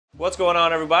What's going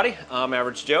on, everybody? I'm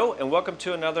Average Joe and welcome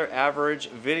to another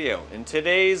Average video. In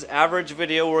today's Average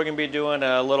video we're going to be doing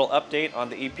a little update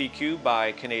on the EPQ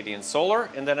by Canadian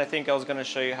Solar, and then I think I was going to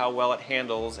show you how well it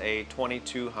handles a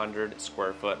 2200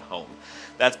 square foot home.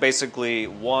 That's basically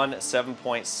one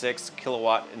 7.6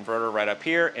 kilowatt inverter right up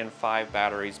here and 5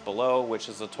 batteries below, which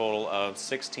is a total of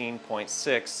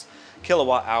 16.6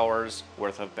 kilowatt hours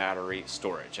worth of battery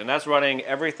storage. And that's running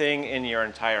everything in your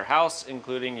entire house,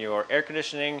 including your air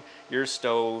conditioning, your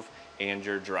stove, and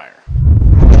your dryer.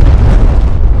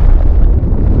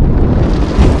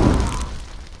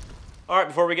 All right,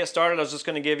 before we get started, I was just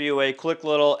going to give you a quick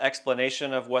little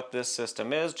explanation of what this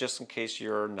system is, just in case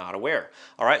you're not aware.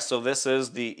 All right, so this is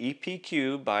the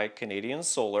EPQ by Canadian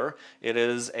Solar. It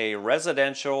is a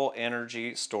residential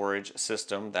energy storage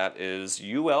system that is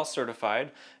UL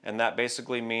certified, and that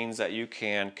basically means that you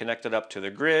can connect it up to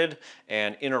the grid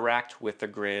and interact with the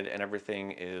grid, and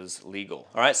everything is legal.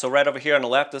 All right, so right over here on the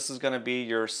left, this is going to be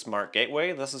your smart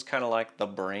gateway. This is kind of like the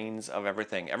brains of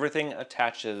everything. Everything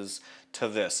attaches to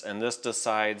this, and this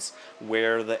decides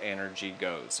where the energy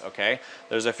goes. Okay,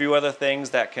 there's a few other things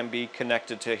that can be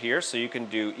connected to here, so you can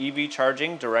do EV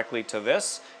charging directly to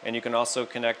this, and you can also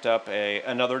connect up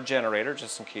another generator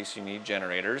just in case you need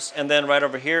generators. And then right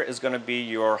over here is going to be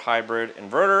your hybrid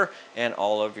inverter and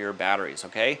all of your batteries.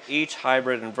 Okay, each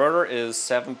hybrid inverter is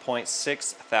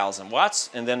 7.6 thousand watts,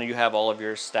 and then you have all of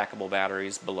your stackable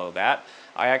batteries below that.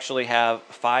 I actually have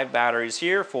 5 batteries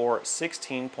here for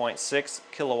 16.6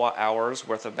 kilowatt hours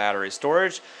worth of battery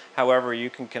storage. However, you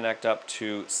can connect up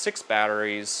to 6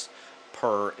 batteries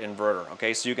per inverter.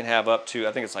 Okay, so you can have up to,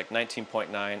 I think it's like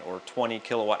 19.9 or 20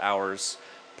 kilowatt hours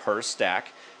per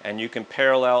stack, and you can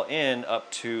parallel in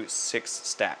up to 6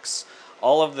 stacks.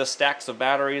 All of the stacks of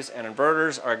batteries and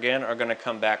inverters are going to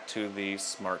come back to the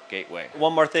smart gateway.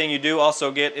 One more thing you do also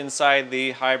get inside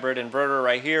the hybrid inverter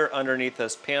right here underneath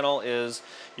this panel is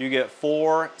you get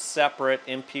 4 separate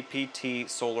MPPT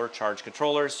solar charge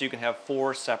controllers, so you can have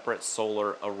 4 separate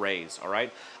solar arrays. All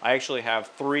right, I actually have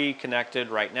 3 connected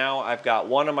right now. I've got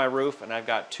 1 on my roof and I've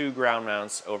got 2 ground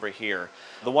mounts over here.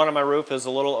 The one on my roof is a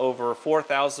little over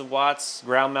 4,000 watts.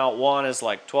 Ground mount 1 is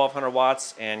like 1,200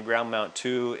 watts, and ground mount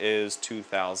 2 is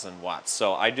 2,000 watts.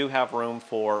 So I do have room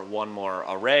for 1 more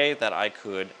array that I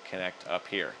could connect up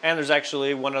here. And there's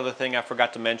actually one other thing I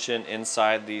forgot to mention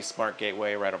inside the smart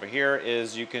gateway right over here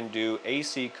is you can do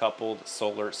AC coupled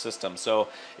solar system. So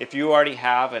if you already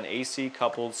have an AC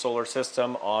coupled solar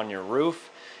system on your roof,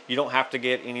 you don't have to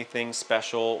get anything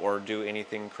special or do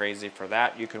anything crazy for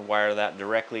that. You can wire that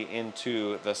directly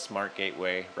into the smart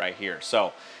gateway right here.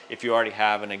 So if you already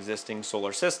have an existing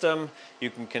solar system, you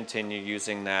can continue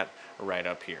using that right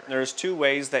up here. There's 2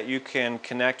 ways that you can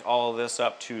connect all of this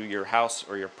up to your house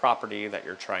or your property that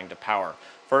you're trying to power.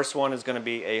 First one is going to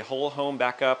be a whole home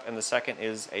backup, and the second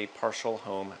is a partial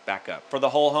home backup. For the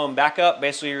whole home backup,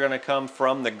 basically you're going to come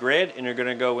from the grid and you're going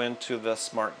to go into the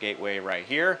smart gateway right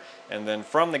here, and then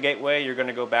from the gateway you're going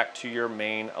to go back to your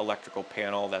main electrical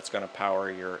panel that's going to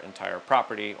power your entire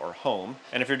property or home.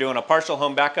 And if you're doing a partial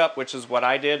home backup, which is what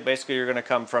I did, basically you're going to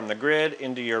come from the grid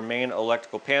into your main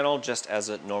electrical panel just as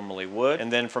it normally would,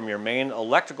 and then from your main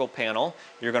electrical panel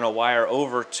you're going to wire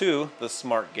over to the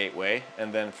smart gateway,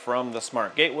 and then from the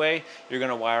smart gateway you're going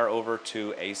to wire over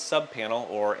to a sub panel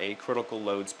or a critical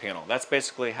loads panel. That's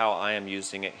basically how I am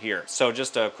using it here. So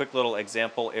just a quick little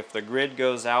example, if the grid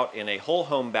goes out in a whole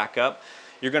home backup,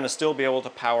 you're going to still be able to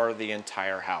power the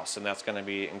entire house, and that's going to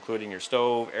be including your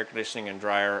stove, air conditioning and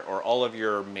dryer, or all of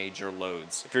your major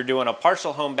loads. If you're doing a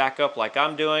partial home backup like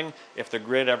I'm doing, if the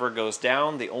grid ever goes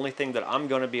down, the only thing that I'm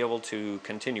going to be able to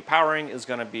continue powering is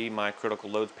going to be my critical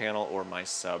loads panel or my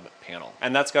sub panel.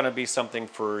 And that's going to be something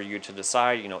for you to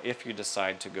decide, if you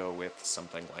decide to go with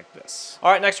something like this.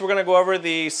 All right, next we're going to go over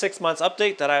the 6 months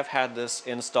update that I've had this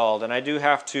installed. And I do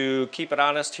have to keep it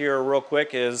honest here real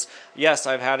quick is, yes,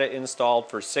 I've had it installed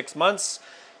for 6 months.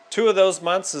 2 of those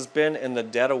months has been in the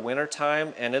dead of winter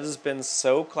time, and it has been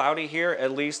so cloudy here,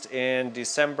 at least in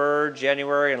December,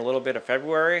 January, and a little bit of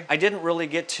February. I didn't really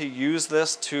get to use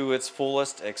this to its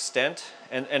fullest extent.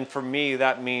 And for me,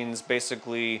 that means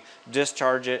basically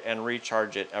discharge it and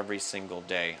recharge it every single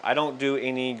day. I don't do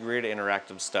any grid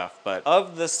interactive stuff, but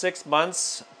of the 6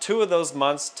 months, 2 of those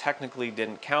months technically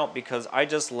didn't count because I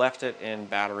just left it in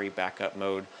battery backup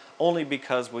mode only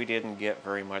because we didn't get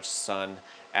very much sun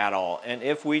at all. And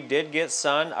if we did get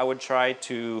sun, I would try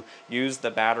to use the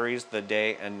batteries the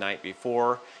day and night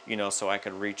before, so I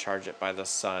could recharge it by the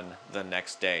sun the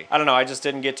next day. I don't know, I just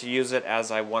didn't get to use it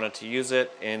as I wanted to use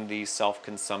it in the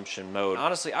self-consumption mode.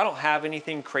 Honestly, I don't have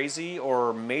anything crazy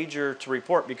or major to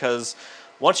report because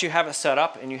once you have it set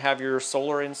up and you have your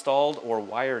solar installed or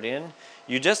wired in,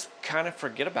 you just kind of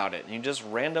forget about it and you just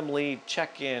randomly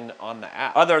check in on the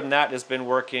app. Other than that, it's been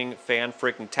working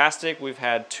fan-freaking-tastic. We've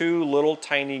had 2 little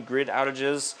tiny grid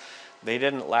outages. They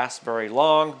didn't last very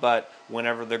long, but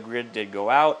whenever the grid did go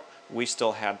out, we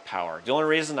still had power. The only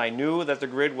reason I knew that the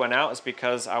grid went out is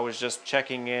because I was just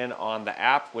checking in on the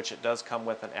app, which it does come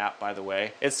with an app, by the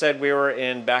way. It said we were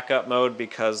in backup mode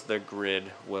because the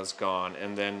grid was gone.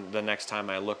 And then the next time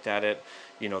I looked at it,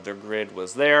 you know, the grid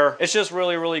was there. It's just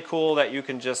really, really cool that you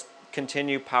can just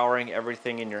continue powering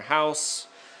everything in your house,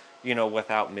 you know,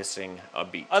 without missing a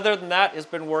beat. Other than that, it's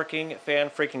been working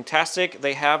fan-freaking-tastic.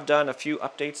 They have done a few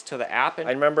updates to the app. And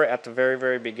I remember at the very,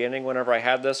 very beginning, whenever I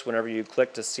had this, whenever you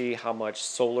click to see how much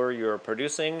solar you're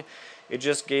producing, it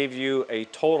just gave you a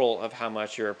total of how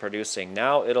much you're producing.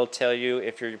 Now it'll tell you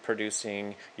if you're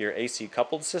producing your AC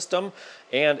coupled system,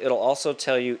 and it'll also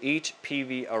tell you each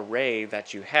PV array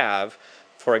that you have.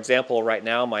 For example, right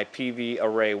now my PV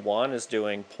array 1 is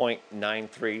doing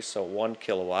 0.93, so 1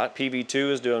 kilowatt. PV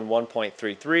 2 is doing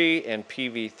 1.33, and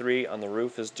PV 3 on the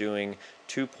roof is doing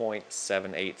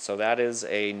 2.78. So that is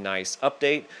a nice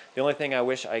update. The only thing I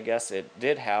wish, I guess, it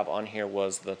did have on here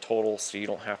was the total, so you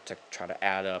don't have to try to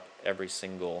add up every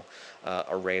single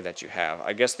array that you have.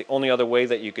 I guess the only other way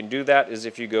that you can do that is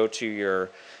if you go to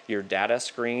your data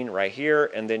screen right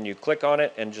here, and then you click on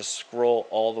it and just scroll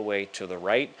all the way to the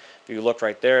right. If you look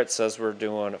right there, it says we're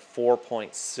doing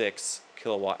 4.6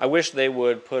 kilowatt. I wish they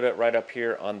would put it right up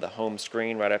here on the home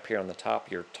screen, right up here on the top,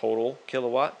 your total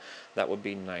kilowatt. That would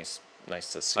be nice.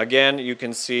 Nice to see. Again, you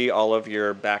can see all of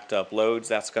your backed up loads.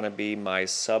 That's going to be my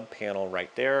sub panel right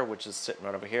there, which is sitting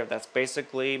right over here. That's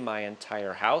basically my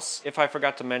entire house. If I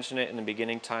forgot to mention it in the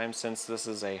beginning time, since this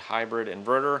is a hybrid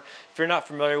inverter, if you're not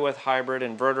familiar with hybrid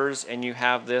inverters and you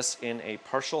have this in a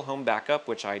partial home backup,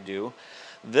 which I do,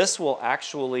 this will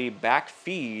actually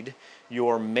backfeed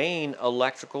your main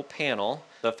electrical panel.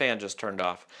 The fan just turned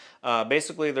off.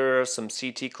 Basically, there are some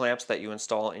CT clamps that you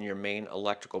install in your main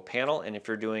electrical panel, and if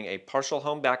you're doing a partial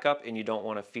home backup and you don't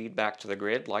want to feed back to the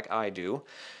grid like I do,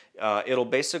 it'll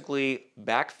basically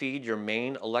backfeed your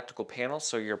main electrical panel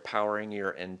so you're powering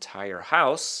your entire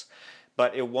house,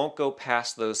 but it won't go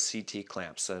past those CT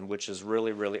clamps, and which is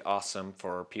really, really awesome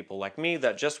for people like me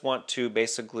that just want to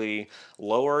basically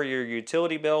lower your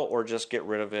utility bill or just get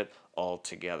rid of it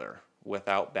altogether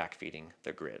without backfeeding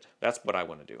the grid. That's what I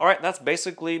want to do. All right, that's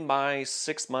basically my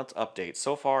 6-month update.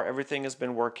 So far, everything has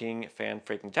been working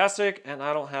fan-freaking-tastic, and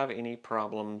I don't have any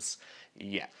problems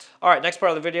yet. All right, next part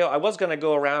of the video, I was going to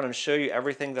go around and show you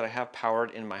everything that I have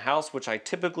powered in my house, which I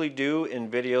typically do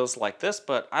in videos like this,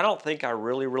 but I don't think I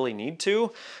really need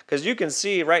to, because you can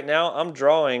see right now I'm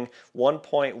drawing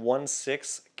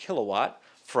 1.16 kilowatt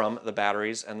from the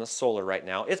batteries and the solar right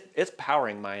now. It's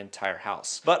powering my entire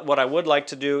house. But what I would like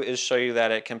to do is show you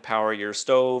that it can power your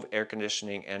stove, air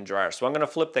conditioning, and dryer. So I'm gonna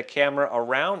flip the camera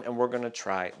around and we're gonna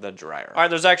try the dryer. All right,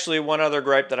 there's actually one other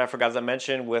gripe that I forgot to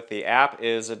mention with the app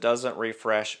is it doesn't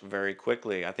refresh very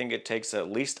quickly. I think it takes at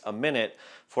least a minute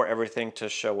for everything to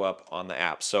show up on the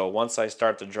app. So once I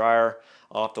start the dryer,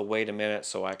 I'll have to wait a minute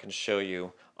so I can show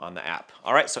you on the app.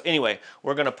 All right, so anyway,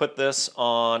 we're gonna put this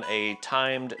on a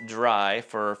timed dry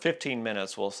for 15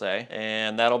 minutes, we'll say,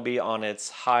 and that'll be on its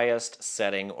highest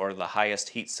setting or the highest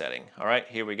heat setting. All right,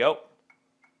 here we go.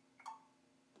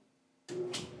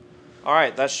 All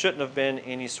right, that shouldn't have been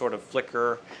any sort of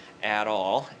flicker at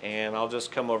all, and I'll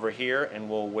just come over here and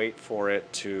we'll wait for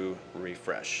it to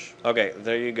refresh. Okay,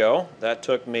 there you go. That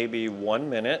took maybe 1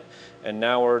 minute, and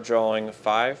now we're drawing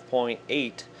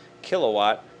 5.8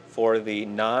 kilowatt for the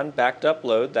non-backed up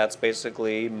load. That's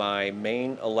basically my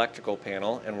main electrical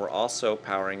panel, and we're also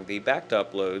powering the backed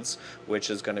up loads, which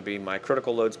is going to be my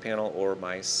critical loads panel or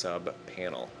my sub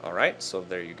panel. All right, so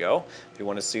there you go. If you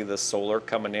want to see the solar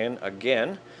coming in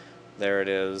again, there it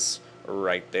is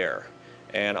right there.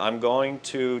 And I'm going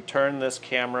to turn this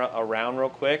camera around real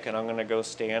quick, and I'm going to go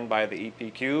stand by the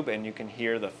EP Cube, and you can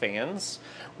hear the fans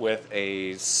with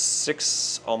a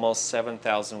almost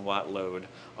 7,000 watt load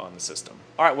on the system.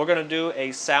 All right, we're going to do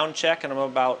a sound check, and I'm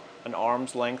about an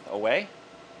arm's length away.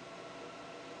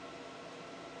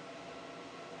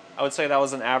 I would say that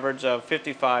was an average of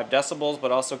 55 decibels,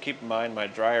 but also keep in mind my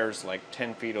dryer's like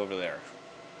 10 feet over there.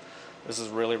 This is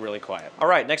really, really quiet. All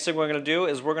right, next thing we're gonna do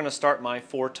is we're gonna start my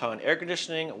 4-ton air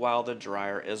conditioning while the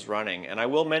dryer is running. And I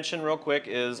will mention real quick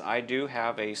is I do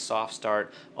have a soft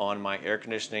start on my air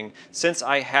conditioning since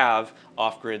I have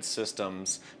off-grid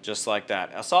systems just like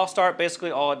that. A soft start,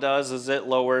 basically all it does is it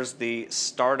lowers the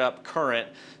startup current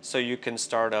so you can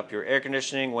start up your air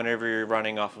conditioning whenever you're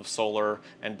running off of solar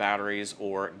and batteries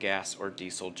or gas or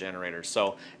diesel generators.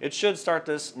 So it should start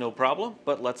this no problem,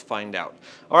 but let's find out.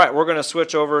 All right, we're gonna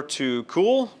switch over to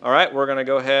cool. All right, we're gonna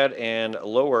go ahead and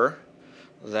lower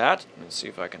that. Let's see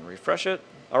if I can refresh it.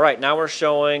 All right, now we're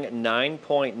showing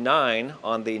 9.9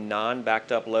 on the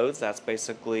non-backed up loads. That's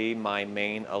basically my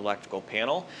main electrical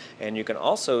panel. And you can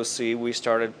also see we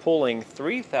started pulling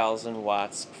 3,000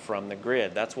 watts from the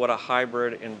grid. That's what a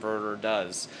hybrid inverter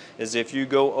does, is if you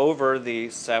go over the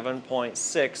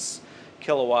 7.6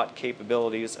 kilowatt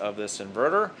capabilities of this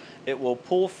inverter, it will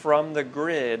pull from the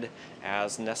grid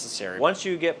as necessary. Once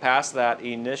you get past that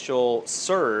initial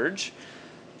surge,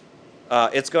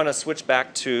 it's going to switch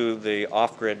back to the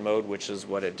off-grid mode, which is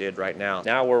what it did right now.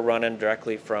 Now we're running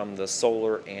directly from the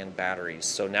solar and batteries.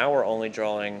 So now we're only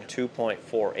drawing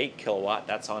 2.48 kilowatt.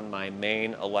 That's on my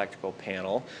main electrical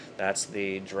panel. That's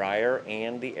the dryer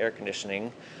and the air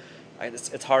conditioning.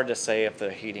 It's hard to say if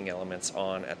the heating element's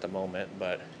on at the moment,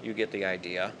 but you get the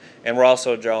idea. And we're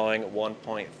also drawing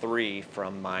 1.3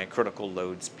 from my critical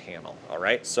loads panel, all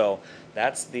right? So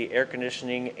that's the air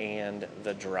conditioning and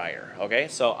the dryer, okay?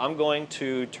 So I'm going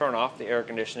to turn off the air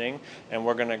conditioning and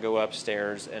we're gonna go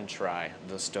upstairs and try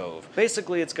the stove.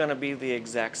 Basically, it's gonna be the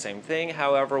exact same thing.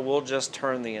 However, we'll just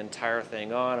turn the entire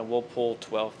thing on and we'll pull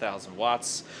 12,000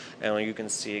 watts and you can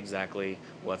see exactly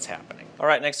what's happening. All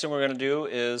right, next thing we're gonna do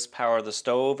is power the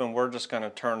stove, and we're just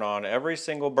gonna turn on every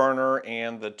single burner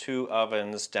and the 2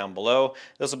 ovens down below.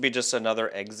 This will be just another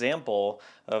example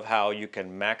of how you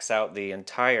can max out the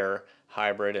entire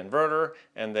hybrid inverter,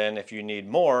 and then if you need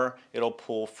more, it'll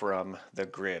pull from the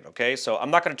grid, okay? So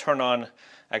I'm not gonna turn on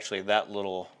actually that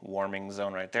little warming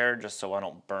zone right there just so I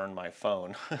don't burn my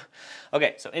phone.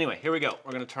 Okay, so anyway, here we go.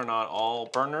 We're gonna turn on all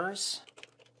burners.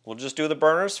 We'll just do the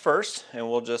burners first and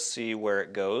we'll just see where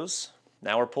it goes.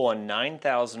 Now we're pulling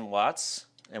 9,000 watts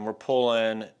and we're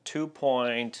pulling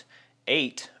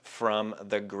 2.8 from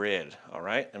the grid, all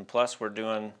right? And plus we're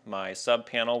doing my sub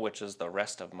panel, which is the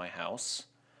rest of my house.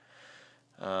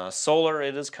 Solar,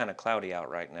 it is kind of cloudy out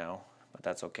right now, but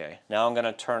that's okay. Now I'm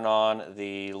gonna turn on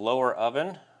the lower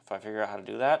oven. If I figure out how to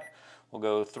do that, we'll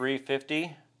go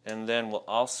 350 and then we'll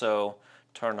also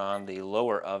turn on the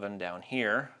lower oven down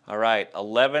here. All right,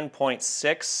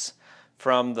 11.6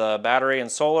 from the battery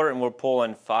and solar, and we're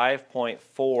pulling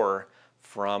 5.4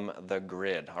 from the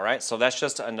grid. All right, so that's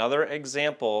just another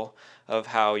example of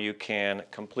how you can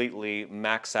completely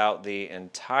max out the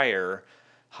entire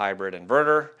hybrid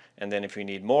inverter, and then if you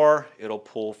need more, it'll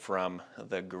pull from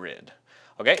the grid.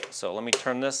 Okay, so let me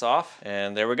turn this off,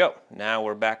 and there we go. Now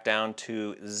we're back down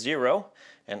to 0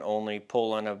 and only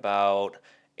pulling about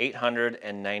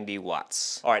 890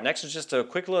 watts. All right, next is just a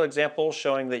quick little example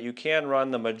showing that you can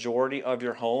run the majority of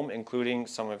your home, including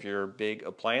some of your big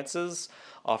appliances,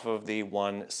 off of the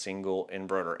one single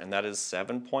inverter, and that is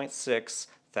 7.6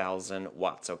 thousand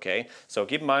watts, okay? So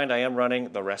keep in mind, I am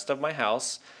running the rest of my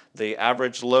house. The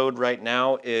average load right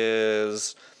now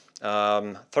is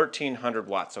 1,300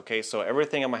 watts, okay? So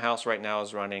everything in my house right now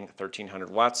is running 1,300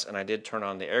 watts, and I did turn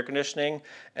on the air conditioning,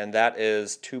 and that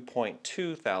is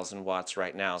 2.2 thousand watts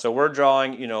right now. So we're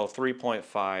drawing,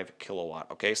 3.5 kilowatt,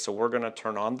 okay? So we're gonna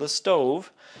turn on the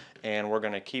stove, and we're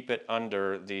gonna keep it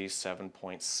under the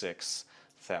 7.6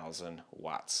 thousand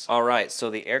watts. All right, so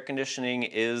the air conditioning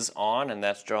is on, and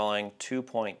that's drawing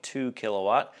 2.2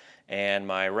 kilowatt. And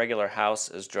my regular house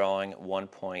is drawing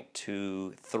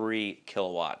 1.23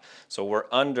 kilowatt. So we're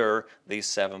under the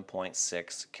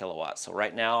 7.6 kilowatts. So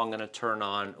right now I'm going to turn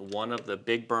on one of the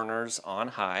big burners on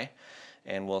high,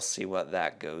 and we'll see what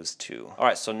that goes to. All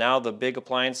right, so now the big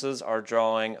appliances are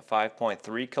drawing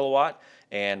 5.3 kilowatt,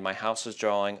 and my house is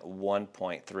drawing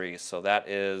 1.3. So that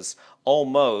is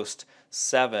almost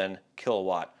 7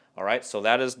 kilowatt. All right, so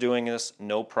that is doing this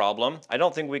no problem. I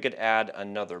don't think we could add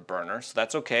another burner, so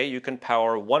that's okay. You can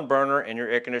power one burner in your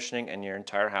air conditioning and your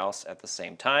entire house at the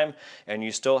same time, and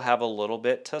you still have a little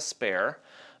bit to spare.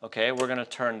 Okay, we're gonna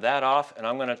turn that off, and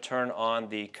I'm gonna turn on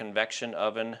the convection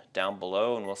oven down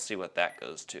below, and we'll see what that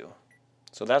goes to.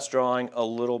 So that's drawing a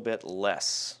little bit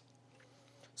less.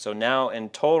 So now in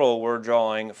total, we're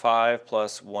drawing 5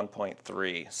 plus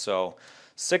 1.3, so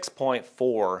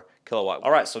 6.4 kilowatt.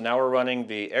 All right, so now we're running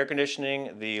the air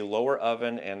conditioning, the lower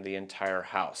oven, and the entire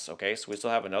house, okay? So we still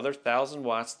have another 1,000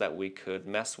 watts that we could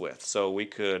mess with. So we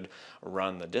could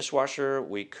run the dishwasher,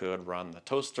 we could run the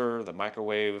toaster, the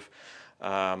microwave,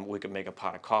 we could make a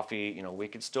pot of coffee, you know, we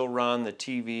could still run the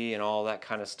TV and all that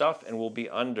kind of stuff, and we'll be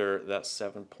under that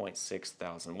 7.6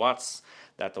 thousand watts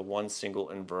that the one single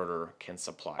inverter can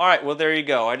supply. All right, well, there you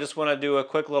go. I just want to do a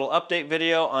quick little update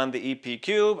video on the EP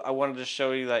Cube. I wanted to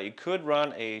show you that you could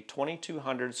run a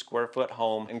 2,200 square foot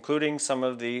home, including some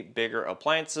of the bigger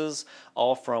appliances,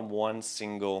 all from one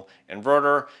single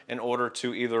inverter in order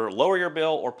to either lower your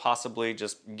bill or possibly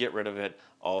just get rid of it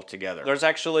altogether. There's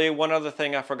actually one other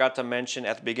thing I forgot to mention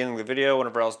at the beginning of the video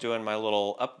whenever I was doing my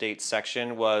little update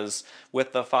section was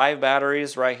with the 5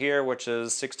 batteries right here, which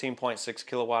is 16.6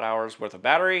 kilowatt hours worth of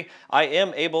battery, I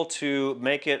am able to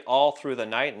make it all through the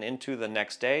night and into the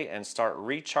next day and start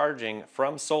recharging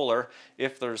from solar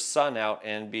if there's sun out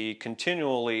and be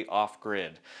continually off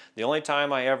grid. The only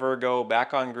time I ever go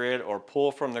back on grid or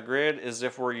pull from the grid is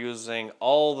if we're using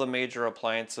all the major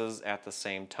appliances at the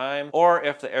same time, or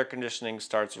if the air conditioning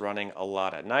starts running a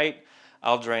lot at night,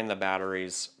 I'll drain the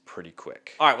batteries pretty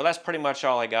quick. All right, well, that's pretty much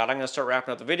all I got. I'm gonna start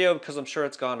wrapping up the video because I'm sure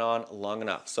it's gone on long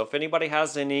enough. So if anybody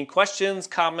has any questions,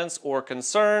 comments, or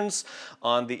concerns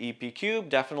on the EP Cube,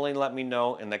 definitely let me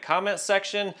know in the comment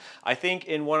section. I think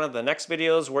in one of the next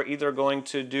videos, we're either going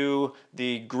to do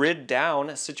the grid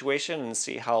down situation and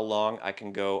see how long I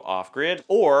can go off grid,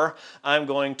 or I'm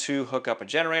going to hook up a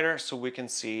generator so we can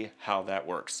see how that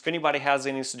works. If anybody has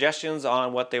any suggestions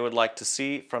on what they would like to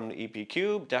see from the EP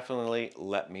Cube, definitely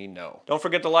let me know. Don't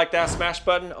forget to like that smash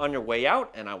button on your way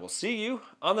out, and I will see you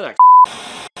on the next.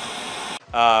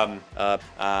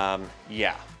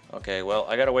 Yeah. Okay, well,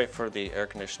 I gotta wait for the air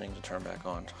conditioning to turn back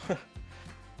on. All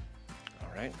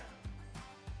right.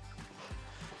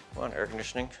 Come on, air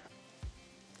conditioning.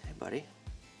 Hey, buddy.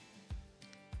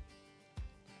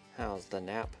 How's the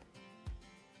nap?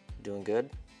 Doing good?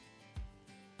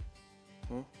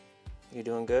 You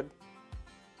doing good?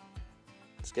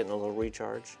 Just getting a little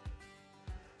recharge?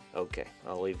 Okay,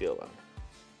 I'll leave you alone.